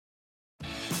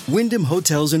Wyndham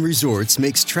Hotels and Resorts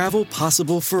makes travel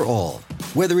possible for all.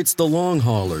 Whether it's the long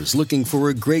haulers looking for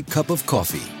a great cup of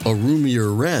coffee, a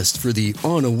roomier rest for the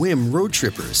on-a-whim road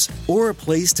trippers, or a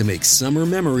place to make summer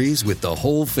memories with the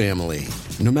whole family.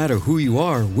 No matter who you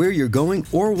are, where you're going,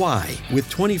 or why, with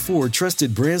 24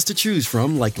 trusted brands to choose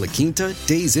from like La Quinta,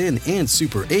 Days Inn, and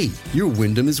Super 8, your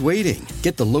Wyndham is waiting.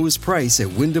 Get the lowest price at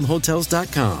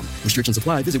WyndhamHotels.com. Restrictions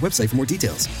apply. Visit website for more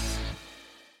details.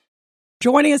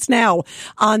 Joining us now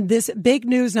on this big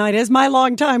news night is my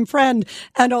longtime friend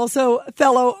and also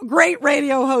fellow great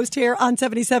radio host here on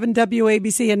 77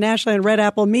 WABC and nationally on Red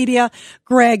Apple Media,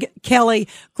 Greg Kelly.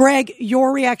 Greg,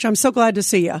 your reaction. I'm so glad to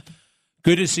see you.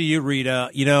 Good to see you,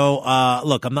 Rita.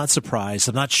 Look, I'm not surprised.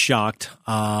 I'm not shocked.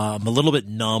 I'm a little bit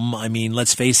numb. I mean,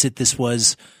 let's face it,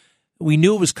 we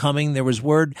knew it was coming. There was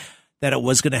word that it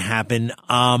was going to happen.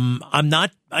 I'm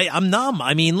numb.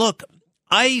 I mean, look,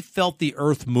 I felt the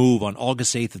earth move on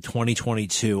August 8th of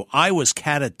 2022. I was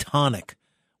catatonic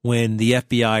when the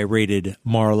FBI raided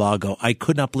Mar-a-Lago. I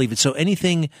could not believe it. So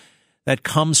anything that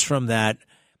comes from that,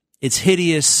 it's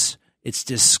hideous. It's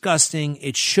disgusting.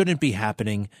 It shouldn't be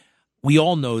happening. We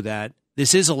all know that.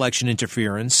 This is election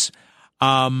interference.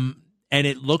 And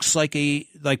it looks like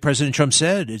President Trump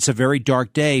said, it's a very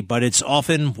dark day, but it's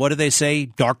often, what do they say?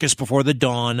 Darkest before the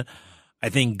dawn. I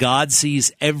think God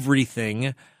sees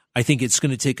everything. I think it's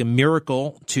going to take a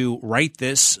miracle to right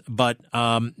this, but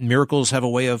miracles have a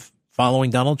way of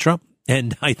following Donald Trump.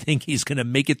 And I think he's going to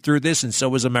make it through this, and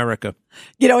so is America.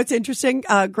 You know, it's interesting,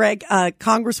 Greg,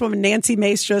 Congresswoman Nancy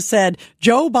Mace just said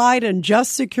Joe Biden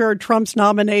just secured Trump's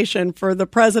nomination for the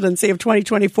presidency of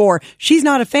 2024. She's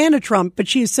not a fan of Trump, but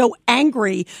she is so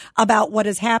angry about what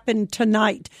has happened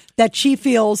tonight that she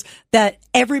feels that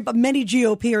many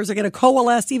GOPers are going to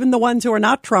coalesce, even the ones who are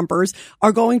not Trumpers,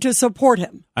 are going to support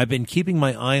him. I've been keeping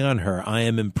my eye on her. I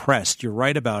am impressed. You're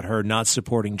right about her not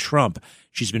supporting Trump.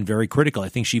 She's been very critical. I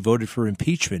think she voted for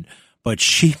impeachment. But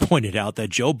she pointed out that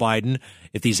Joe Biden,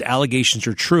 if these allegations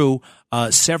are true,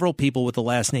 several people with the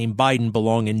last name Biden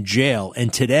belong in jail.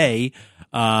 And today,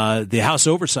 the House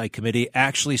Oversight Committee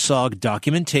actually saw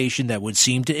documentation that would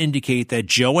seem to indicate that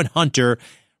Joe and Hunter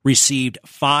received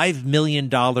 $5 million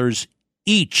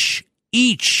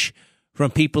each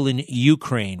from people in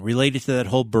Ukraine related to that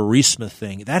whole Burisma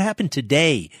thing. That happened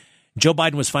today. Joe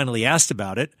Biden was finally asked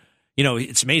about it. You know,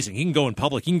 it's amazing. He can go in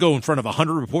public. He can go in front of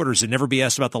 100 reporters and never be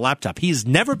asked about the laptop. He's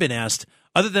never been asked,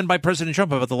 other than by President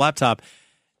Trump, about the laptop.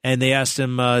 And they asked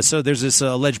him, so there's this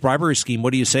alleged bribery scheme.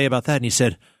 What do you say about that? And he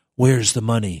said, where's the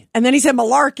money? And then he said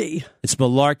malarkey. It's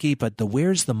malarkey, but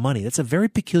where's the money? That's a very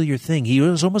peculiar thing. He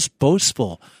was almost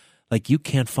boastful, like you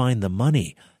can't find the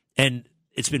money. And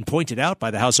it's been pointed out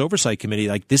by the House Oversight Committee,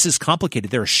 like this is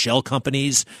complicated. There are shell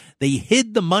companies. They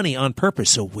hid the money on purpose.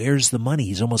 So where's the money?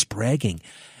 He's almost bragging.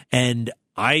 And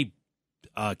I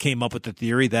came up with the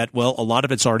theory that, well, a lot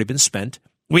of it's already been spent.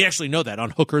 We actually know that on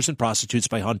hookers and prostitutes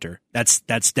by Hunter. That's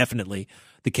definitely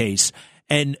the case.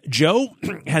 And Joe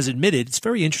has admitted, it's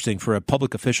very interesting for a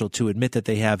public official to admit that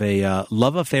they have a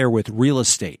love affair with real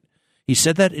estate. He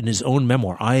said that in his own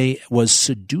memoir. I was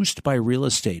seduced by real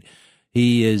estate.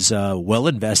 He is well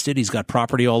invested. He's got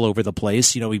property all over the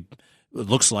place. You know, it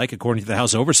looks like, according to the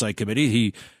House Oversight Committee,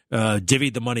 he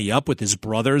divvied the money up with his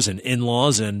brothers and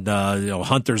in-laws and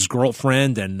Hunter's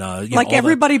girlfriend and like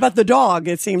everybody but the dog.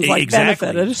 It seems like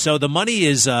benefited. So the money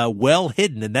is well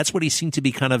hidden, and that's what he seemed to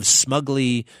be kind of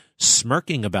smugly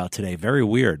smirking about today. Very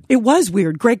weird. It was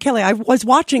weird. Greg Kelly, I was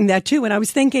watching that too, and I was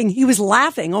thinking he was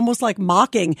laughing, almost like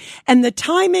mocking. And the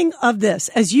timing of this,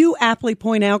 as you aptly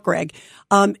point out, Greg,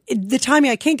 the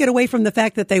timing, I can't get away from the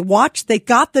fact that they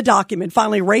got the document.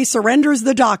 Finally, Ray surrenders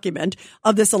the document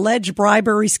of this alleged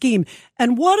bribery scheme.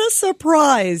 And what a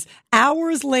surprise.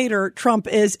 Hours later, Trump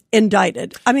is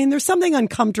indicted. I mean, there's something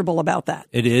uncomfortable about that.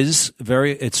 It is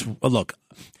look,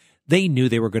 they knew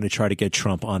they were going to try to get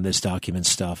Trump on this document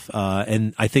stuff.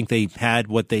 And I think they had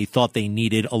what they thought they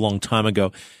needed a long time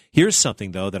ago. Here's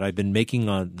something, though, that I've been making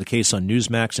on the case on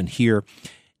Newsmax and here.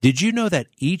 Did you know that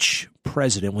each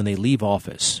president, when they leave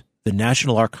office, the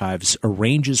National Archives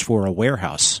arranges for a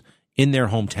warehouse in their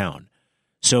hometown?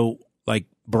 So, like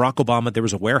Barack Obama, there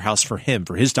was a warehouse for him,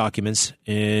 for his documents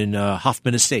in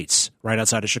Hoffman Estates, right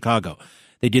outside of Chicago.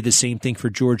 They did the same thing for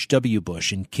George W.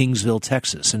 Bush in Kingsville,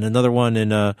 Texas, and another one in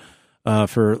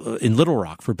Little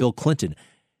Rock for Bill Clinton.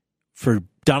 For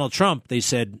Donald Trump, they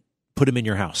said, put him in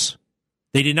your house.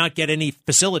 They did not get any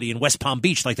facility in West Palm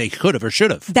Beach like they could have or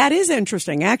should have. That is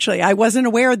interesting, actually. I wasn't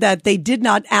aware that they did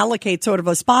not allocate sort of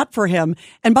a spot for him.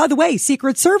 And by the way,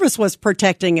 Secret Service was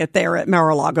protecting it there at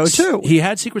Mar-a-Lago, too. He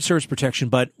had Secret Service protection,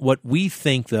 but what we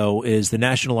think, though, is the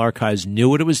National Archives knew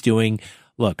what it was doing.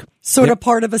 Look, sort of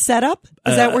part of a setup?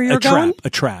 Is that where you're going? A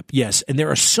trap, yes. And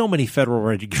there are so many federal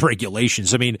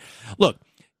regulations. I mean, look,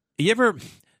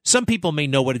 some people may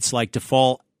know what it's like to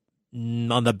fall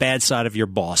on the bad side of your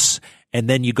boss, and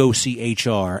then you go see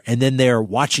HR, and then they're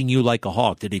watching you like a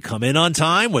hawk. Did he come in on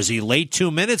time? Was he late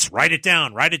 2 minutes? Write it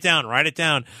down, write it down, write it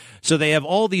down. So they have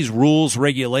all these rules,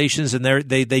 regulations, and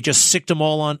they just sicked them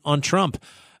all on Trump.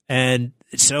 And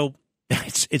so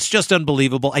it's just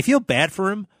unbelievable. I feel bad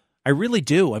for him. I really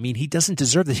do. I mean, he doesn't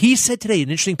deserve this. He said today an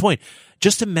interesting point.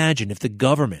 Just imagine if the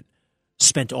government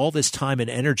spent all this time and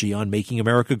energy on making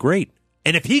America great.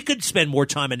 And if he could spend more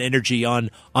time and energy on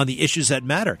the issues that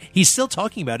matter. He's still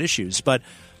talking about issues, but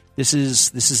this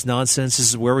is nonsense. This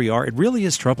is where we are. It really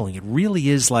is troubling. It really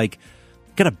is like,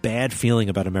 got a bad feeling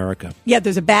about America. Yeah,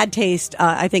 there's a bad taste,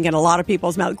 I think, in a lot of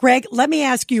people's mouth. Greg, let me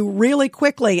ask you really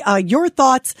quickly, your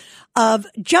thoughts of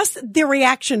just the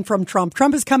reaction from Trump.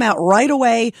 Trump has come out right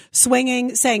away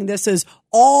swinging, saying this is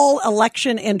all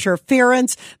election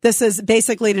interference. This is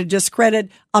basically to discredit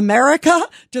America,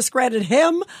 discredit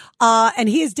him. And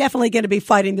he is definitely going to be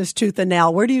fighting this tooth and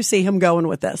nail. Where do you see him going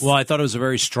with this? Well, I thought it was a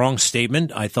very strong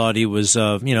statement. I thought he was,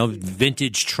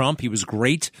 vintage Trump. He was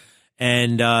great.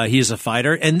 And he is a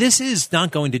fighter. And this is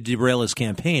not going to derail his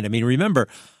campaign. I mean, remember,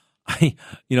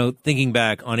 thinking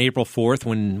back on April 4th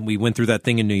when we went through that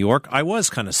thing in New York, I was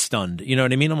kind of stunned. You know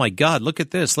what I mean? I'm like, God, look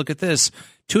at this. Look at this.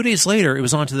 2 days later, it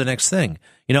was on to the next thing.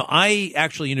 I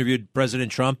actually interviewed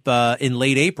President Trump in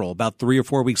late April, about 3 or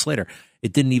 4 weeks later.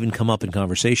 It didn't even come up in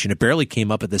conversation. It barely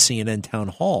came up at the CNN town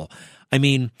hall. I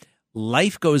mean,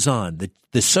 life goes on.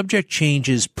 The subject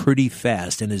changes pretty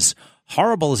fast. And as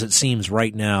horrible as it seems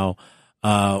right now,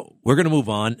 we're going to move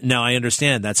on. Now, I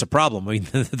understand that's a problem. I mean,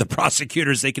 the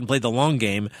prosecutors, they can play the long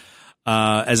game.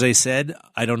 As I said,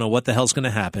 I don't know what the hell's going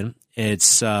to happen.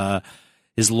 It's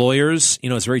his lawyers.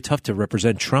 It's very tough to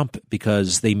represent Trump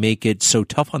because they make it so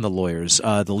tough on the lawyers,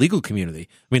 the legal community.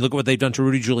 I mean, look at what they've done to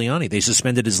Rudy Giuliani. They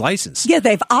suspended his license. Yeah,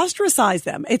 they've ostracized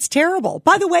them. It's terrible.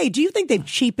 By the way, do you think they've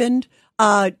cheapened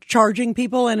charging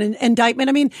people an indictment?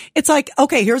 I mean, it's like,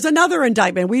 okay, here's another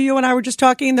indictment. You and I were just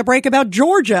talking in the break about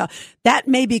Georgia. That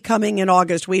may be coming in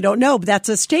August. We don't know, but that's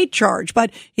a state charge. But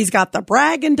he's got the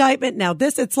Bragg indictment. Now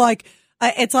this, is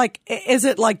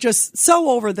it like just so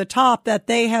over the top that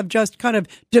they have just kind of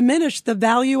diminished the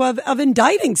value of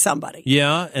indicting somebody?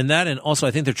 Yeah, and also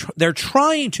I think they're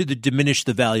trying to diminish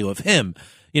the value of him.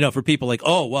 For people like,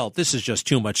 oh, well, this is just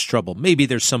too much trouble. Maybe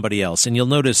there's somebody else. And you'll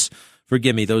notice,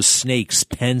 forgive me, those snakes,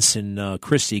 Pence and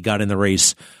Christie, got in the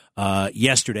race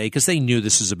yesterday because they knew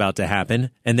this was about to happen.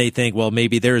 And they think, well,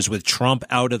 maybe with Trump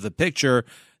out of the picture,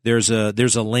 there's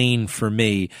a lane for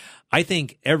me. I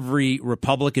think every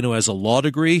Republican who has a law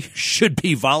degree should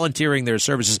be volunteering their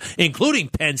services, including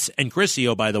Pence and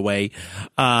Christie, by the way,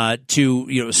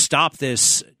 to stop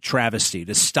this travesty,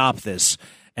 to stop this.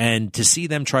 And to see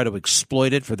them try to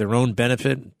exploit it for their own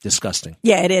benefit, disgusting.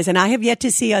 Yeah, it is. And I have yet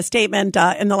to see a statement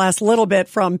in the last little bit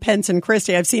from Pence and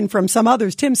Christie. I've seen from some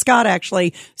others. Tim Scott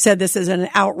actually said this is an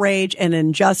outrage and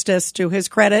injustice to his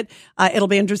credit. It'll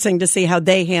be interesting to see how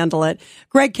they handle it.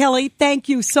 Greg Kelly, thank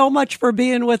you so much for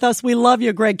being with us. We love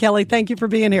you, Greg Kelly. Thank you for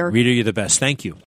being here. Rita, you're the best. Thank you.